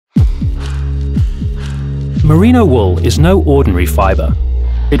Merino wool is no ordinary fiber.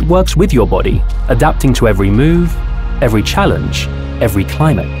 It works with your body, adapting to every move, every challenge, every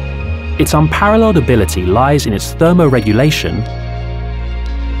climate. Its unparalleled ability lies in its thermoregulation,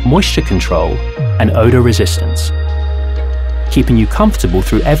 moisture control, and odor resistance, keeping you comfortable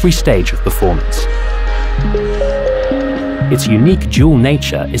through every stage of performance. Its unique dual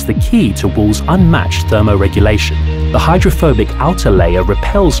nature is the key to wool's unmatched thermoregulation. The hydrophobic outer layer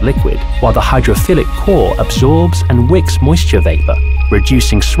repels liquid, while the hydrophilic core absorbs and wicks moisture vapor,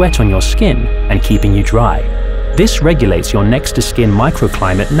 reducing sweat on your skin and keeping you dry. This regulates your next-to-skin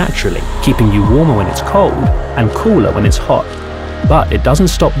microclimate naturally, keeping you warmer when it's cold and cooler when it's hot. But it doesn't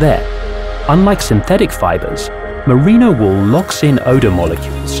stop there. Unlike synthetic fibers, merino wool locks in odor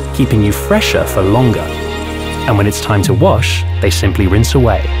molecules, keeping you fresher for longer. And when it's time to wash, they simply rinse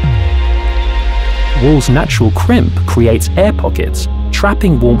away. Wool's natural crimp creates air pockets,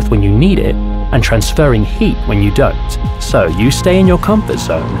 trapping warmth when you need it and transferring heat when you don't, so you stay in your comfort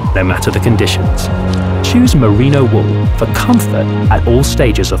zone no matter the conditions. Choose merino wool for comfort at all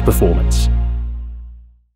stages of performance.